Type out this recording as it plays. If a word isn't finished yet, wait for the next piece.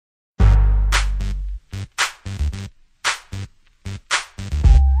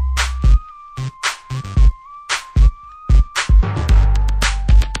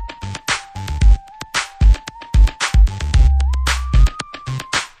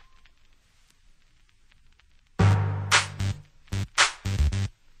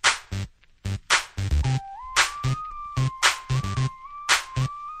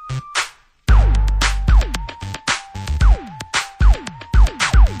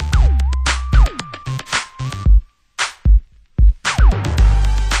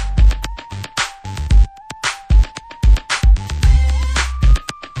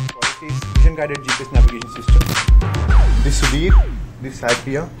guided GPS navigation system. This is Sudhir, this is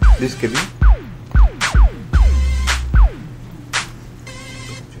Saipriya, this is Kelvyn.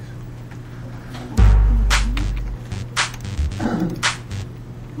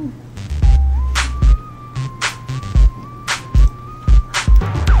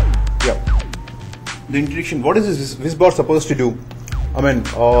 The introduction. What is this VizzBot supposed to do? I mean,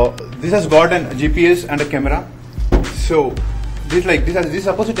 this has got a GPS and a camera. So this is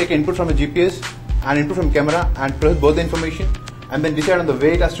supposed to take input from the GPS and input from camera and process both the information and then decide on the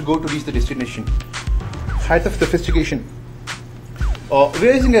way it has to go to reach the destination. Height of sophistication. We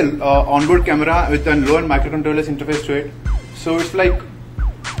are using an onboard camera with a low-end microcontrollers interface to it. So it's like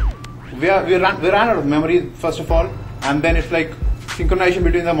we ran out of memory first of all, and then it's like synchronization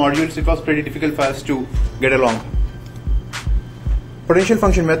between the modules. It was pretty difficult for us to get along. Potential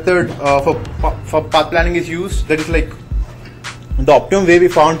function method for path planning is used. That is like the optimum way we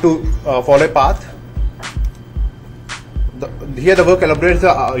found to follow a path. Here the work elaborates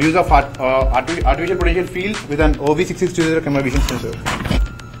the use of artificial potential field with an OV6620 camera vision sensor.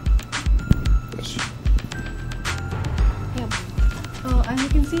 Yes. Yeah. As you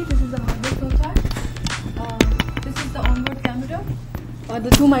can see, this is the hardware flowchart. This is the onboard camera. The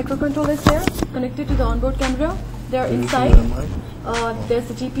two microcontrollers there connected to the onboard camera. They are inside. There's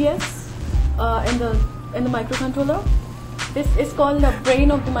the GPS and the microcontroller. This is called the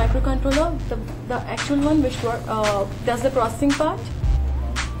brain of the microcontroller, the actual one which does the processing part.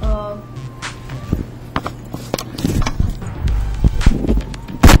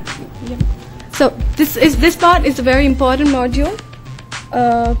 Yeah. So this part is a very important module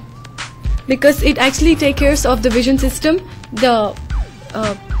because it actually takes care of the vision system, the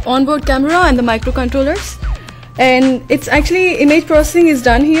onboard camera and the microcontrollers, and it's actually image processing is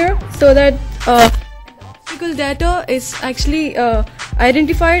done here so that optical data is actually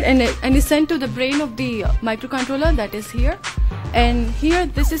identified and is sent to the brain of the microcontroller, that is here. And here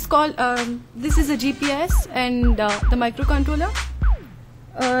this is called this is a GPS and the microcontroller.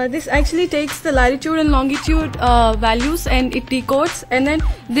 This actually takes the latitude and longitude values and it decodes, and then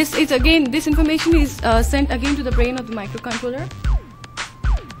this information is sent again to the brain of the microcontroller.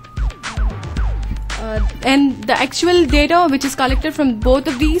 And the actual data which is collected from both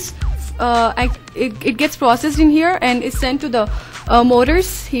of these, it gets processed in here and is sent to the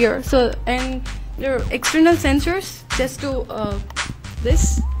motors here. So, and there are external sensors just to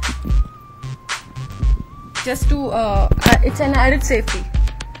it's an added safety.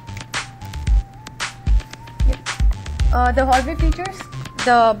 The hardware features: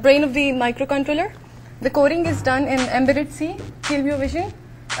 the brain of the microcontroller. The coding is done in embedded C, Kelvyn vision.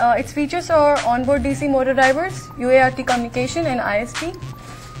 Its features are onboard DC motor drivers, UART communication, and ISP.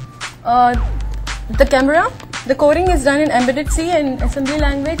 The camera, the coding is done in embedded C and assembly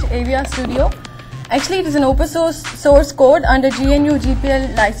language AVR Studio. Actually, it is an open source code under GNU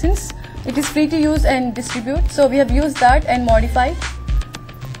GPL license. It is free to use and distribute, so we have used that and modified.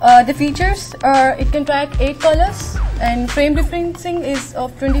 The features are: it can track 8 colors and frame referencing is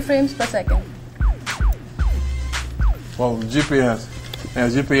of 20 frames per second. Well, GPS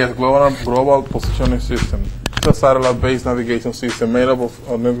Global Positioning System. It's a satellite-based navigation system made up of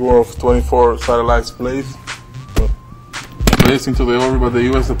a network of 24 satellites placed into the orbit by the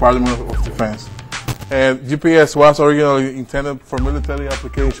U.S. Department of Defense. And GPS was originally intended for military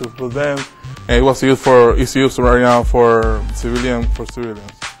applications, but then it's used right now for civilians.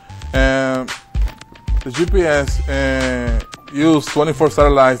 And the GPS use 24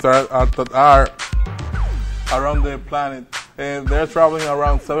 satellites that are around the planet, and they're traveling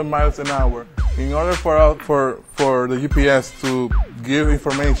around 7 miles an hour. In order for the GPS to give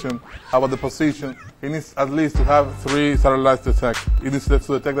information about the position, it needs at least to have 3 satellites detect. It needs to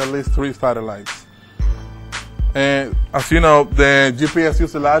detect at least 3 satellites. And as you know, the GPS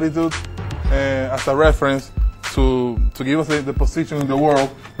uses the latitude as a reference to give us the position in the world.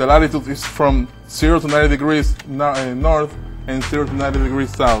 The latitude is from 0 to 90 degrees north and 0 to 90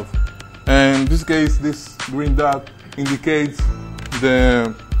 degrees south. And in this case, this green dot indicates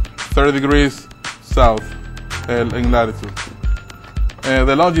the 30 degrees south in latitude.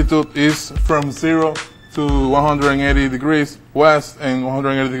 The longitude is from 0 to 180 degrees west and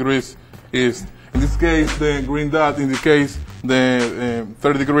 180 degrees east. In this case, the green dot indicates the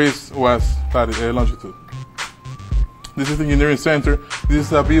 30 degrees west longitude. This is the engineering center. This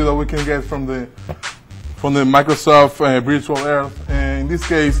is a view that we can get from the Microsoft Virtual Earth. And in this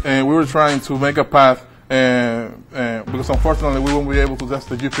case, we were trying to make a path because unfortunately we won't be able to test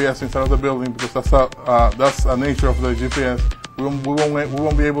the GPS inside of the building because that's a nature of the GPS. We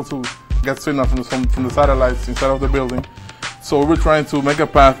won't be able to get signal from the satellites inside of the building. So we're trying to make a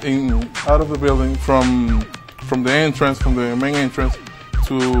path out of the building from the entrance, from the main entrance,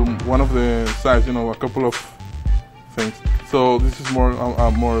 to one of the sides. You know, a couple of things. So this is more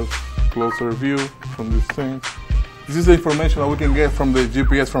a more closer view from this thing. This is the information that we can get from the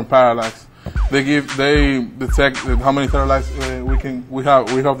GPS from Parallax. They detect how many satellites we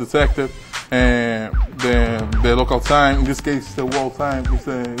have detected, and the local time. In this case, the world time. It's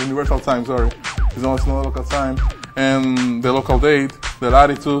the universal time. Sorry, it's not local time, and the local date, the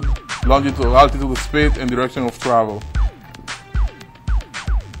latitude, longitude, altitude, speed, and direction of travel.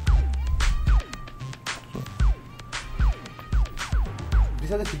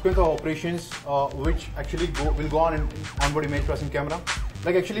 These are the sequence of operations which actually will go on in onboard image processing camera.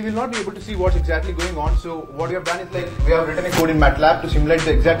 Like actually we'll not be able to see what's exactly going on. So what we have done is like we have written a code in MATLAB to simulate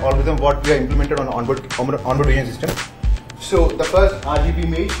the exact algorithm what we have implemented on onboard vision system. So the first RGB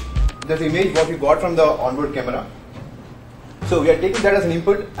image, there's the image what we got from the onboard camera. So we are taking that as an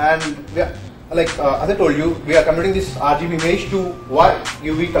input, and we are, like as I told you, we are converting this RGB image to white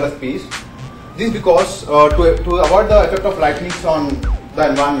UV color space. This is because to avoid the effect of lightning on the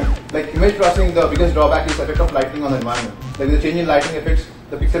environment. Like image processing, the biggest drawback is the effect of lighting on the environment. Like with the change in lighting effects,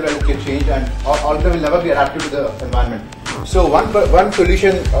 the pixel values get changed, and all of them will never be adapted to the environment. So one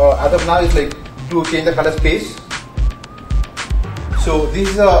solution as of now is like to change the color space. So this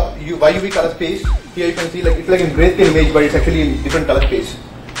is a YUV color space. Here you can see like it's like in grayscale image, but it's actually in different color space.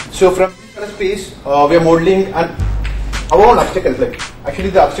 So from this color space, we are modeling our own obstacles. Like actually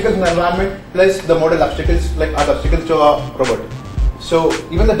the obstacles in the environment plus the model obstacles, like are the obstacles to a robot. So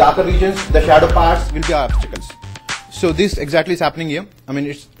even the darker regions, the shadow parts will be our obstacles. So this exactly is happening here. I mean,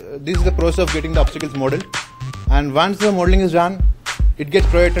 this is the process of getting the obstacles modeled, and once the modeling is done, it gets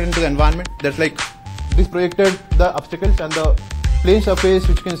projected into the environment. That's like this projected the obstacles, and the plane surface,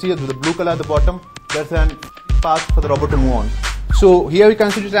 which you can see with the blue color at the bottom, that's a path for the robot to move on. So here we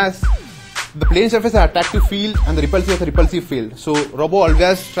consider it as the plane surface as attractive field and the repulsive as a repulsive field. So robot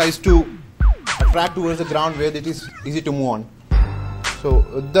always tries to attract towards the ground where it is easy to move on. So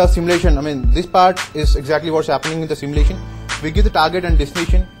the simulation, I mean, this part is exactly what's happening in the simulation. We give the target and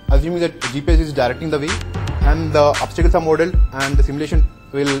destination, assuming that GPS is directing the way, and the obstacles are modeled, and the simulation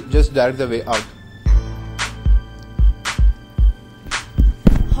will just direct the way out.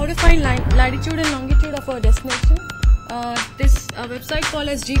 How to find latitude and longitude of our destination? This website called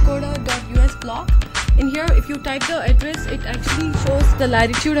as gcoder.us blog. In here, if you type the address, it actually shows the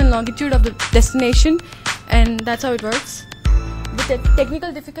latitude and longitude of the destination, and that's how it works. The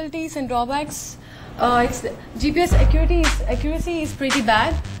technical difficulties and drawbacks, GPS accuracy is pretty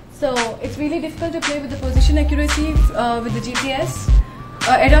bad, so it's really difficult to play with the position accuracy with the GPS.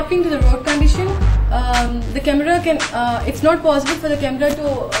 Adapting to the road condition, the camera can, it's not possible for the camera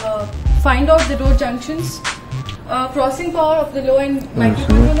to find out the road junctions. Processing power of the low-end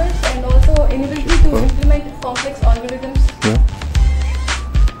microcontrollers, and also inability to implement complex algorithms.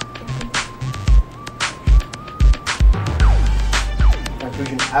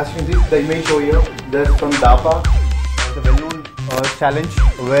 Conclusion. As you can see, the image over here, there's from DARPA. There's a well-known challenge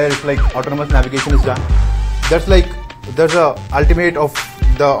where it's like autonomous navigation is done. That's like there's a ultimate of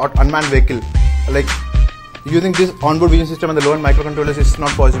the unmanned vehicle. Like using this onboard vision system and the low-end microcontrollers, it's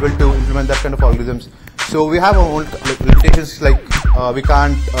not possible to implement that kind of algorithms. So we have our own limitations, like we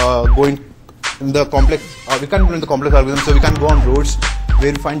can't go in the complex, we can't implement the complex algorithms, so we can't go on roads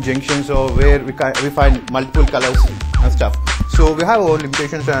where we find junctions or where we find multiple colors and stuff. So we have our own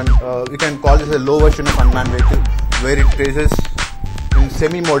limitations, and we can call this a low version of unmanned vehicle where it traces in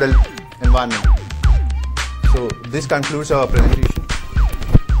semi-model environment. So this concludes our presentation.